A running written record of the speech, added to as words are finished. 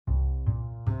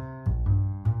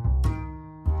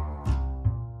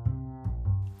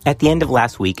At the end of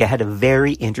last week, I had a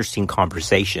very interesting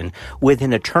conversation with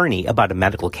an attorney about a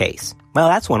medical case. Well,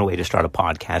 that's one way to start a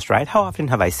podcast, right? How often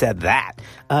have I said that?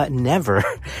 Never.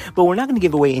 But we're not going to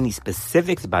give away any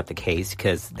specifics about the case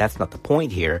because that's not the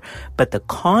point here. But the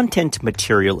content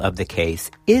material of the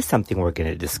case is something we're going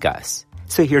to discuss.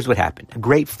 So here's what happened. A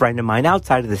great friend of mine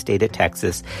outside of the state of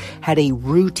Texas had a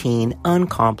routine,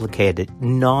 uncomplicated,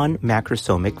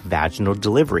 non-macrosomic vaginal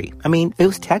delivery. I mean, it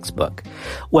was textbook.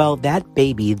 Well, that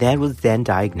baby was then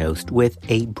diagnosed with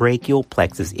a brachial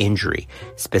plexus injury.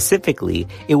 Specifically,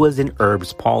 it was an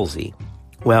Erb's palsy.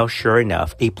 Well, sure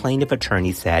enough, a plaintiff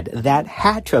attorney said that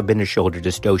had to have been a shoulder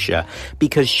dystocia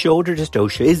because shoulder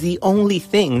dystocia is the only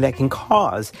thing that can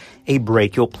cause a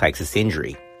brachial plexus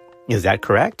injury. Is that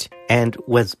correct? And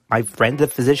was my friend the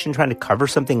physician trying to cover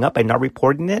something up by not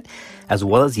reporting it? As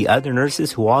well as the other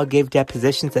nurses who all gave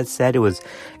depositions that said it was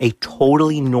a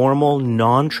totally normal,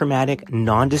 non-traumatic,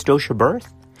 non-dystocia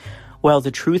birth? Well,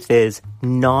 the truth is,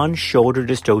 non-shoulder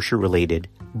dystocia related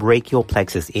brachial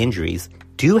plexus injuries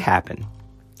do happen.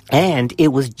 And it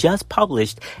was just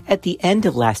published at the end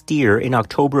of last year in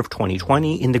October of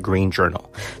 2020 in the Green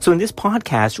Journal. So in this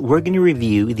podcast, we're going to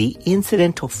review the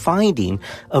incidental finding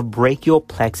of brachial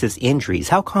plexus injuries.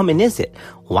 How common is it?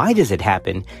 Why does it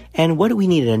happen? And what do we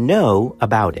need to know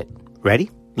about it? Ready?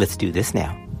 Let's do this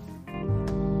now.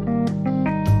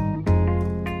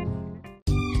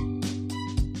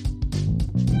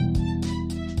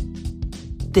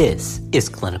 This is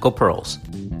Clinical Pearls.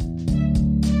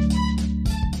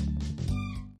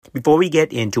 Before we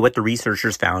get into what the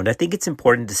researchers found, I think it's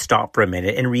important to stop for a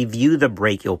minute and review the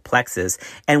brachial plexus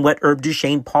and what Erb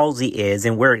Duchenne palsy is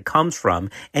and where it comes from,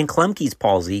 and Klumpke's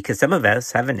palsy, because some of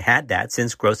us haven't had that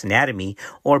since gross anatomy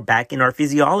or back in our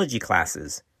physiology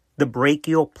classes. The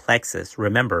brachial plexus,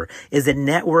 remember, is a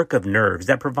network of nerves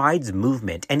that provides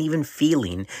movement and even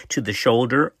feeling to the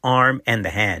shoulder, arm, and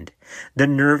the hand. The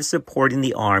nerves supporting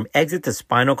the arm exit the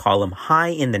spinal column high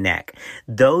in the neck.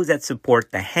 Those that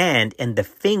support the hand and the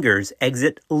fingers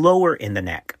exit lower in the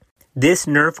neck. This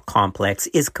nerve complex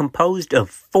is composed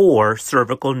of 4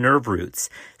 cervical nerve roots,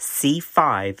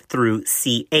 C5 through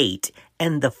C8,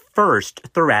 and the first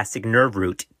thoracic nerve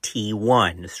root,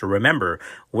 T1. So remember,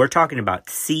 we're talking about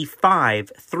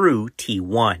C5 through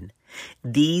T1.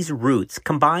 These roots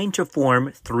combine to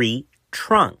form 3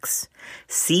 trunks.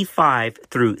 C5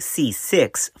 through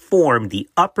C6 form the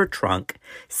upper trunk,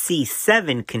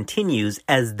 C7 continues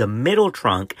as the middle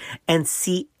trunk, and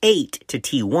C8 to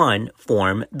T1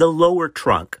 form the lower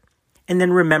trunk. And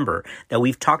then remember that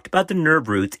we've talked about the nerve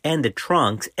roots and the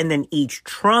trunks, and then each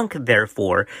trunk,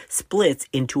 therefore, splits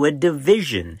into a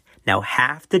division. Now,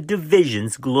 half the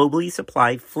divisions globally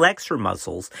supply flexor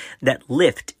muscles that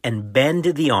lift and bend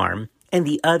the arm, and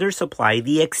the other supply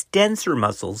the extensor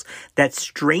muscles that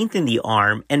strengthen the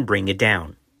arm and bring it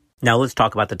down. Now let's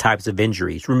talk about the types of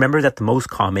injuries. Remember that the most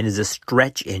common is a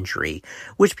stretch injury,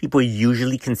 which people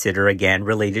usually consider, again,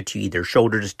 related to either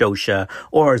shoulder dystocia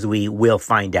or, as we will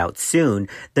find out soon,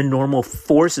 the normal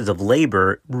forces of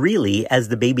labor, really, as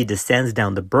the baby descends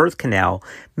down the birth canal,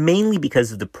 mainly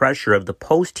because of the pressure of the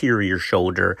posterior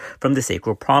shoulder from the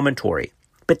sacral promontory.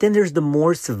 But then there's the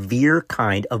more severe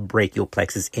kind of brachial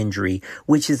plexus injury,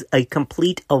 which is a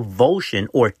complete avulsion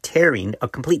or tearing, a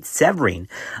complete severing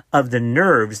of the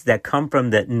nerves that come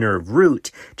from the nerve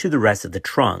root to the rest of the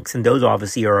trunks. And those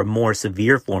obviously are a more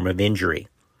severe form of injury.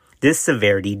 This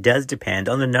severity does depend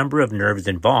on the number of nerves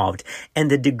involved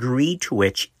and the degree to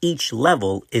which each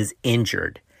level is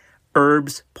injured.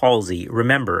 Erb's palsy,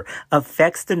 remember,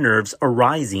 affects the nerves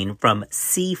arising from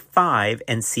C5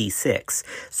 and C6.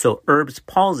 So Erb's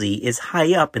palsy is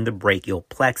high up in the brachial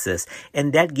plexus,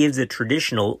 and that gives a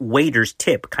traditional waiter's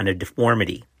tip kind of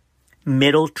deformity.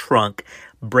 Middle trunk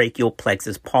brachial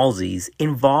plexus palsies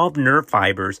involve nerve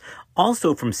fibers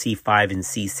also from C5 and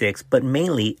C6, but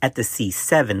mainly at the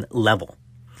C7 level.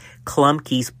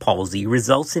 Klumpke's palsy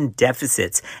results in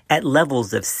deficits at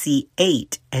levels of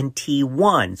C8 and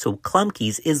T1, so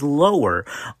Klumpke's is lower,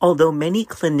 although many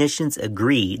clinicians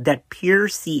agree that pure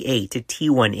C8 to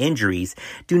T1 injuries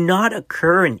do not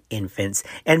occur in infants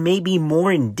and may be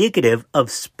more indicative of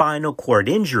spinal cord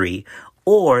injury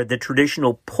or the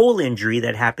traditional pull injury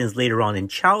that happens later on in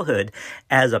childhood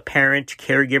as a parent,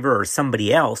 caregiver, or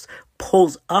somebody else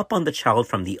pulls up on the child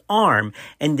from the arm,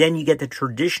 and then you get the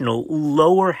traditional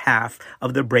lower half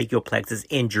of the brachial plexus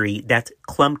injury. That's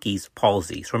Klumpke's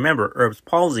palsy. So remember, Erb's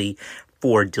palsy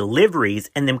for deliveries,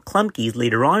 and then Klumpke's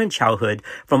later on in childhood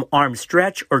from arm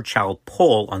stretch or child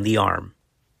pull on the arm.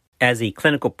 As a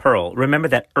clinical pearl, remember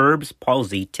that Erb's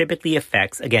palsy typically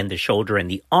affects, again, the shoulder and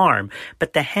the arm,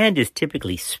 but the hand is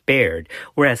typically spared,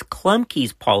 whereas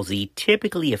Klumpke's palsy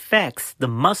typically affects the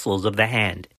muscles of the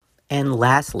hand. And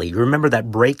lastly, remember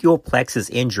that brachial plexus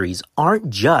injuries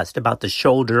aren't just about the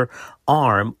shoulder,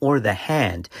 arm, or the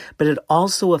hand, but it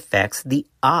also affects the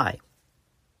eye.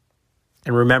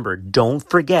 And remember, don't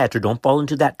forget or don't fall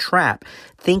into that trap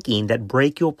thinking that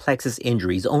brachial plexus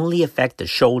injuries only affect the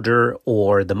shoulder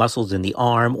or the muscles in the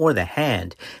arm or the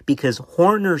hand, because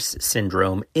Horner's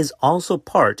syndrome is also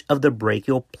part of the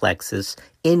brachial plexus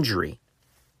injury.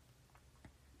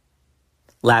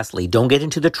 Lastly, don't get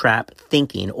into the trap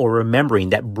thinking or remembering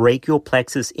that brachial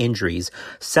plexus injuries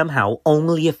somehow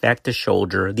only affect the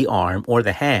shoulder, the arm, or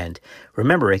the hand.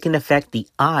 Remember, it can affect the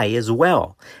eye as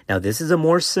well. Now, this is a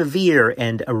more severe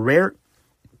and a rare...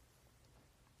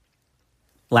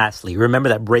 Lastly, remember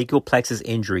that brachial plexus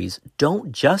injuries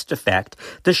don't just affect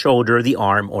the shoulder, the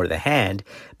arm, or the hand,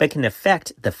 but can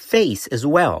affect the face as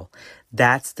well.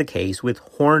 That's the case with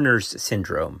Horner's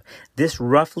syndrome. This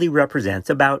roughly represents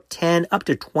about 10 up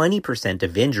to 20%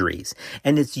 of injuries,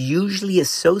 and it's usually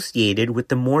associated with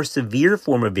the more severe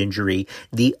form of injury,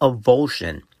 the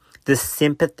avulsion. The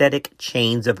sympathetic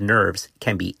chains of nerves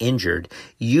can be injured,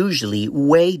 usually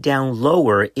way down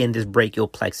lower in this brachial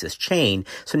plexus chain.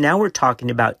 So now we're talking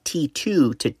about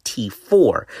T2 to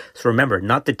T4. So remember,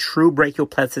 not the true brachial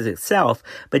plexus itself,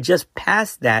 but just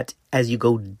past that as you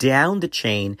go down the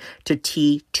chain to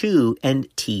T2 and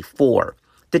T4.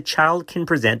 The child can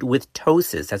present with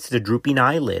ptosis, that's the drooping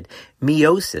eyelid,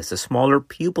 miosis, a smaller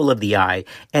pupil of the eye,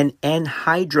 and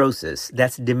anhidrosis,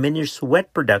 that's diminished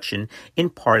sweat production in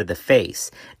part of the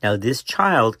face. Now, this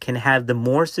child can have the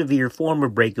more severe form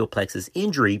of brachial plexus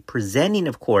injury, presenting,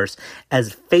 of course,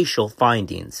 as facial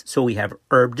findings. So we have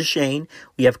Erb Duchenne,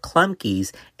 we have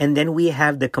Klumpke's, and then we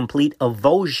have the complete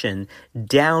avulsion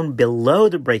down below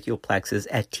the brachial plexus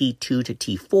at T2 to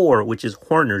T4, which is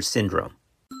Horner's syndrome.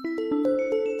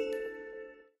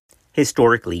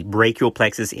 Historically, brachial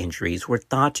plexus injuries were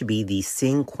thought to be the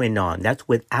sine qua non, that's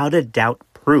without a doubt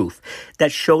proof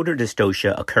that shoulder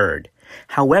dystocia occurred.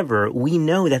 However, we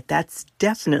know that that's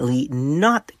definitely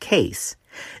not the case.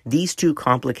 These two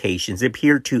complications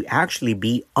appear to actually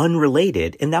be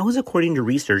unrelated, and that was according to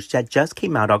research that just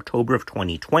came out October of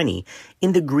 2020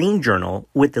 in the Green Journal,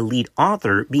 with the lead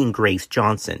author being Grace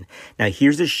Johnson. Now,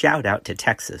 here's a shout out to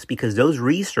Texas, because those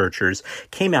researchers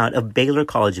came out of Baylor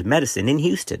College of Medicine in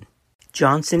Houston.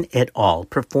 Johnson et al.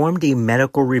 Performed a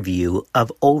medical review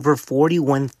of over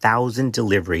 41,000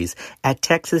 deliveries at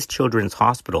Texas Children's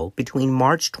Hospital between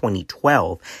March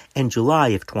 2012 and July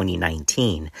of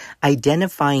 2019,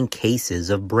 identifying cases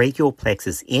of brachial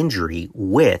plexus injury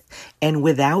with and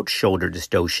without shoulder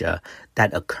dystocia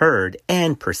that occurred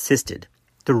and persisted.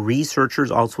 The researchers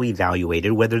also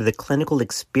evaluated whether the clinical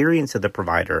experience of the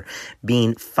provider,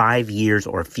 being 5 years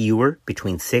or fewer,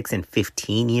 between 6 and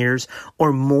 15 years,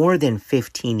 or more than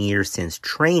 15 years since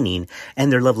training,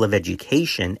 and their level of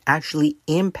education actually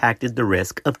impacted the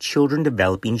risk of children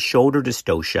developing shoulder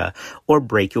dystocia or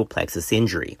brachial plexus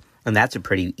injury. And that's a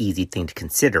pretty easy thing to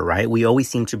consider, right? We always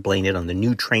seem to blame it on the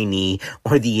new trainee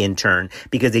or the intern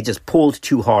because they just pulled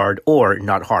too hard or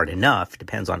not hard enough,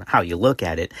 depends on how you look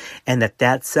at it, and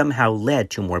that somehow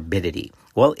led to morbidity.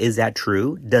 Well, is that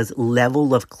true? Does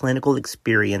level of clinical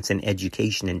experience and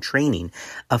education and training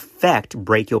affect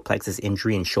brachial plexus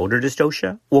injury and shoulder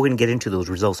dystocia? We're going to get into those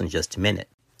results in just a minute.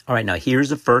 All right, now here's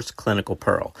the first clinical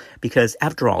pearl, because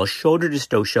after all, shoulder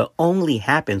dystocia only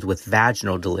happens with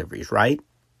vaginal deliveries, right?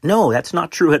 No, that's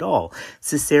not true at all.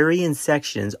 Cesarean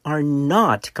sections are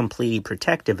not completely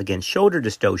protective against shoulder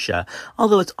dystocia,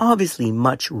 although it's obviously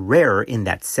much rarer in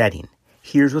that setting.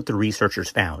 Here's what the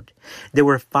researchers found. There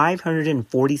were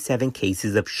 547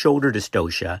 cases of shoulder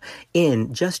dystocia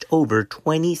in just over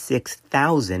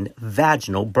 26,000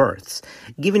 vaginal births,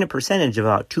 giving a percentage of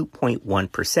about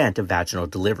 2.1% of vaginal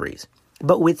deliveries.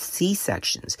 But with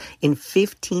C-sections, in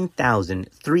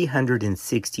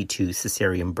 15,362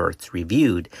 cesarean births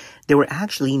reviewed, there were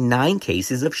actually 9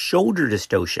 cases of shoulder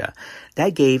dystocia.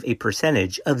 That gave a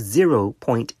percentage of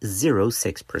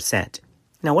 0.06%.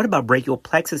 Now, what about brachial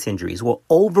plexus injuries? Well,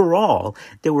 overall,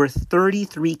 there were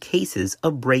 33 cases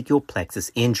of brachial plexus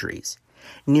injuries.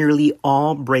 Nearly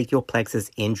all brachial plexus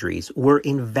injuries were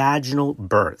in vaginal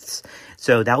births.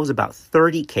 So that was about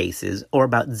 30 cases, or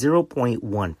about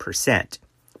 0.1%.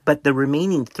 But the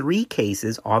remaining 3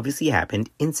 cases obviously happened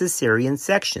in cesarean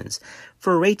sections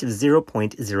for a rate of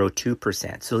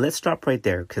 0.02%. So let's stop right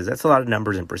there, because that's a lot of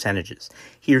numbers and percentages.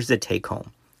 Here's the take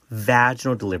home.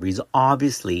 Vaginal deliveries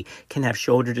obviously can have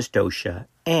shoulder dystocia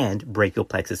and brachial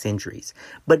plexus injuries.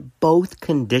 But both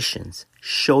conditions,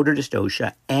 shoulder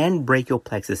dystocia and brachial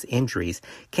plexus injuries,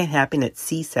 can happen at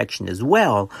C-section as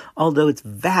well, although it's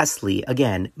vastly,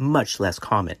 again, much less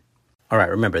common. All right,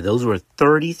 remember, those were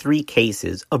 33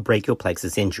 cases of brachial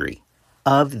plexus injury.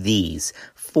 Of these,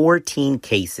 14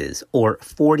 cases, or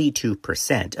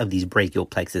 42% of these brachial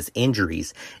plexus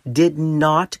injuries, did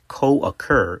not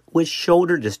co-occur with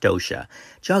shoulder dystocia.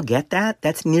 Did y'all get that?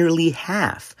 That's nearly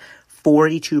half.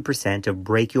 42% of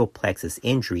brachial plexus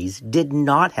injuries did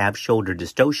not have shoulder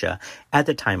dystocia at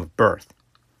the time of birth.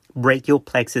 Brachial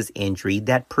plexus injury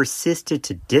that persisted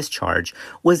to discharge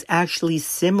was actually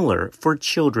similar for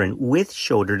children with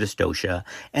shoulder dystocia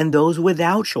and those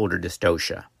without shoulder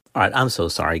dystocia. All right, I'm so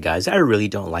sorry, guys. I really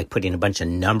don't like putting a bunch of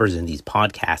numbers in these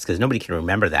podcasts because nobody can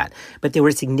remember that. But they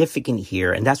were significant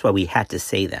here, and that's why we had to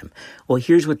say them. Well,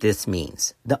 here's what this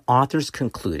means. The authors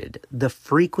concluded the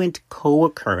frequent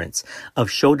co-occurrence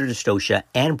of shoulder dystocia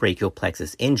and brachial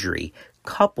plexus injury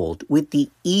coupled with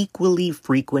the equally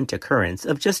frequent occurrence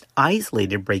of just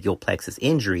isolated brachial plexus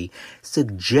injury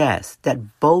suggests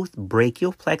that both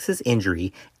brachial plexus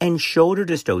injury and shoulder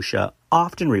dystocia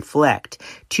often reflect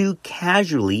two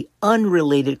casually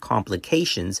unrelated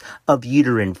complications of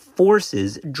uterine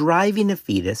forces driving a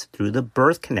fetus through the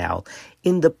birth canal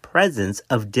in the presence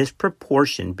of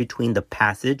disproportion between the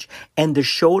passage and the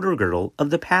shoulder girdle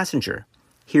of the passenger.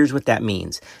 Here's what that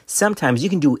means. Sometimes you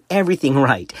can do everything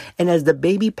right, and as the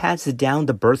baby passes down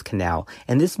the birth canal,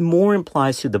 and this more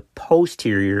implies to the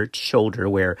posterior shoulder,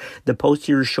 where the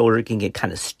posterior shoulder can get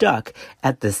kind of stuck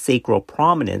at the sacral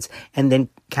prominence and then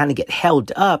kind of get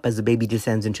held up as the baby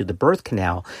descends into the birth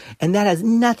canal, and that has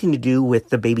nothing to do with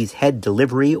the baby's head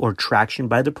delivery or traction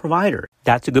by the provider.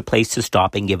 That's a good place to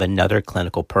stop and give another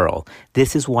clinical pearl.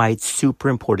 This is why it's super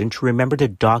important to remember to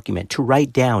document, to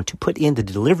write down, to put in the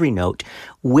delivery note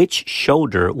which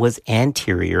shoulder was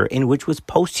anterior and which was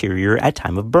posterior at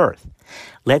time of birth.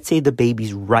 Let's say the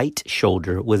baby's right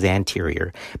shoulder was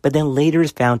anterior, but then later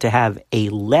is found to have a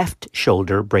left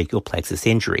shoulder brachial plexus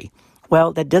injury.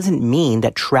 Well, that doesn't mean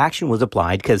that traction was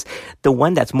applied because the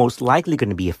one that's most likely going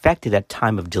to be affected at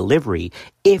time of delivery,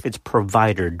 if it's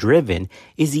provider-driven,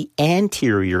 is the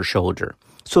anterior shoulder.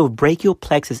 So if brachial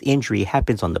plexus injury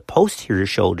happens on the posterior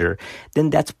shoulder,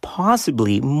 then that's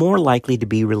possibly more likely to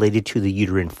be related to the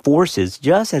uterine forces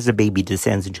just as the baby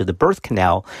descends into the birth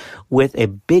canal, with a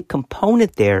big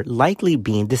component there likely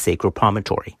being the sacral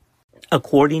promontory.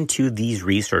 According to these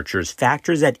researchers,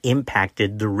 factors that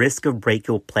impacted the risk of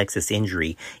brachial plexus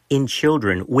injury in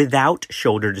children without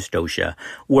shoulder dystocia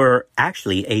were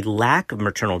actually a lack of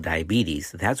maternal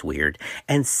diabetes, that's weird,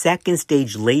 and second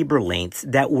stage labor lengths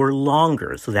that were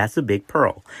longer, so that's a big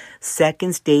pearl.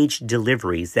 Second stage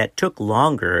deliveries that took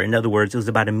longer, in other words, it was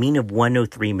about a mean of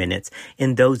 103 minutes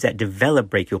in those that developed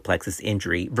brachial plexus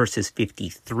injury versus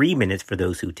 53 minutes for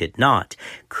those who did not,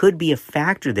 could be a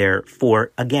factor there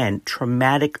for, again,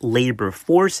 traumatic labor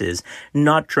forces,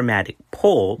 not traumatic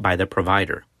pull by the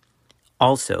provider.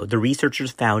 Also, the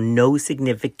researchers found no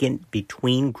significant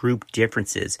between-group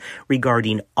differences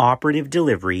regarding operative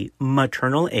delivery,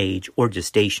 maternal age, or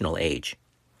gestational age.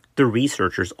 The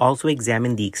researchers also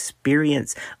examined the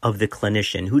experience of the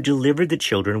clinician who delivered the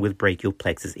children with brachial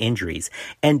plexus injuries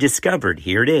and discovered,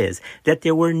 here it is, that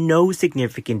there were no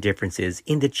significant differences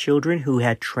in the children who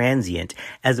had transient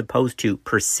as opposed to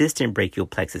persistent brachial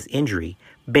plexus injury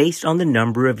based on the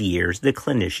number of years the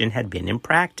clinician had been in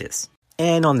practice.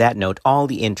 And on that note, all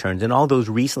the interns and all those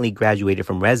recently graduated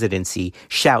from residency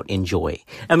shout enjoy.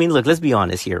 I mean, look, let's be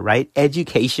honest here, right?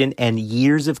 Education and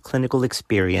years of clinical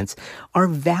experience are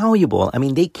valuable. I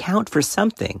mean, they count for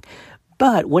something.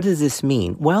 But what does this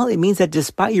mean? Well, it means that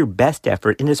despite your best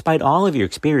effort and despite all of your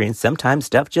experience, sometimes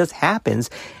stuff just happens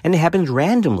and it happens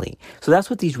randomly. So that's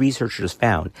what these researchers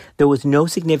found. There was no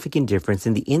significant difference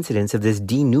in the incidence of this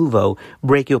de novo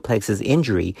brachial plexus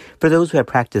injury for those who had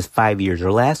practiced 5 years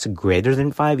or less, greater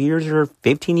than 5 years, or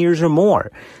 15 years or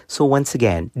more. So once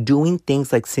again, doing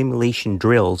things like simulation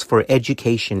drills for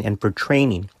education and for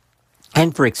training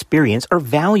and for experience are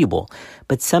valuable.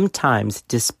 But sometimes,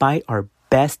 despite our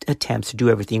best attempts to do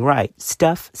everything right,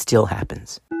 stuff still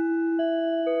happens.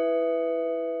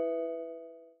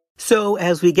 So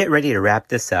as we get ready to wrap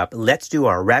this up, let's do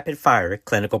our rapid-fire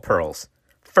clinical pearls.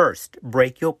 First,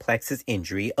 brachial plexus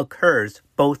injury occurs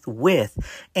both with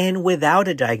and without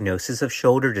a diagnosis of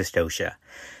shoulder dystocia.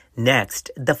 Next,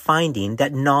 the finding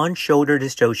that non-shoulder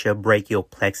dystocia brachial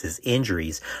plexus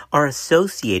injuries are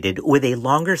associated with a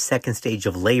longer second stage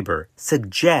of labor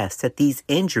suggests that these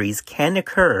injuries can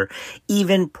occur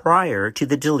even prior to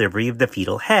the delivery of the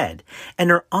fetal head and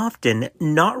are often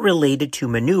not related to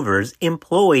maneuvers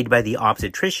employed by the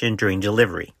obstetrician during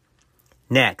delivery.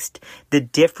 Next, the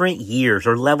different years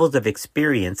or levels of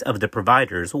experience of the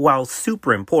providers, while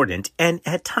super important and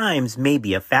at times may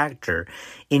be a factor,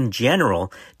 in general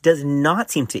does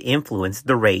not seem to influence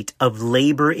the rate of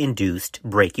labor-induced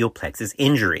brachial plexus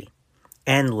injury.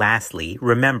 And lastly,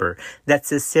 remember that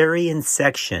cesarean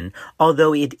section,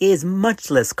 although it is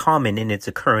much less common in its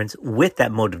occurrence with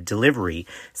that mode of delivery,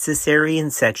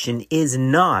 cesarean section is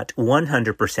not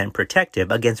 100%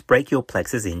 protective against brachial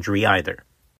plexus injury either.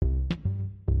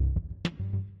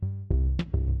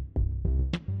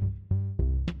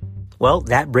 Well,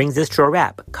 that brings us to a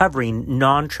wrap, covering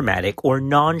non-traumatic or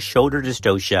non-shoulder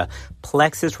dystocia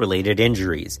plexus-related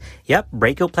injuries. Yep,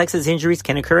 brachial plexus injuries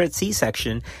can occur at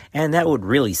C-section, and that would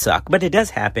really suck, but it does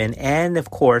happen, and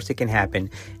of course it can happen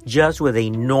just with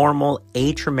a normal,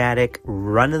 atraumatic,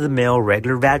 run-of-the-mill,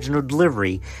 regular vaginal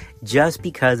delivery, just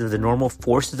because of the normal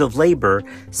forces of labor,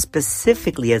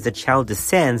 specifically as the child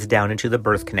descends down into the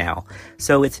birth canal.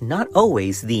 So it's not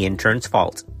always the intern's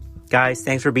fault. Guys,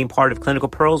 thanks for being part of Clinical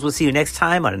Pearls. We'll see you next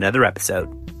time on another episode.